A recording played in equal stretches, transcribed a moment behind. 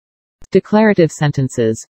Declarative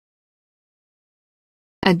sentences.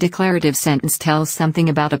 A declarative sentence tells something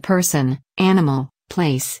about a person, animal,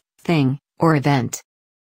 place, thing, or event.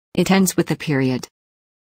 It ends with a period.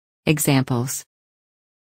 Examples.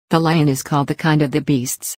 The lion is called the kind of the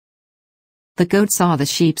beasts. The goat saw the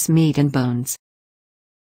sheep's meat and bones.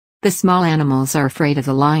 The small animals are afraid of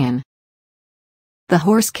the lion. The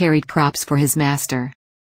horse carried crops for his master.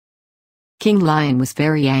 King Lion was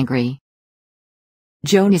very angry.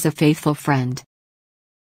 Joan is a faithful friend.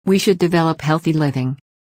 We should develop healthy living.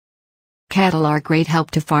 Cattle are great help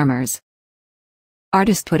to farmers.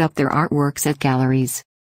 Artists put up their artworks at galleries.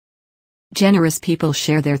 Generous people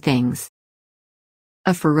share their things.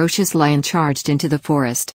 A ferocious lion charged into the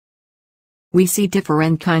forest. We see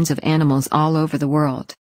different kinds of animals all over the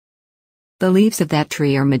world. The leaves of that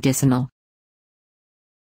tree are medicinal.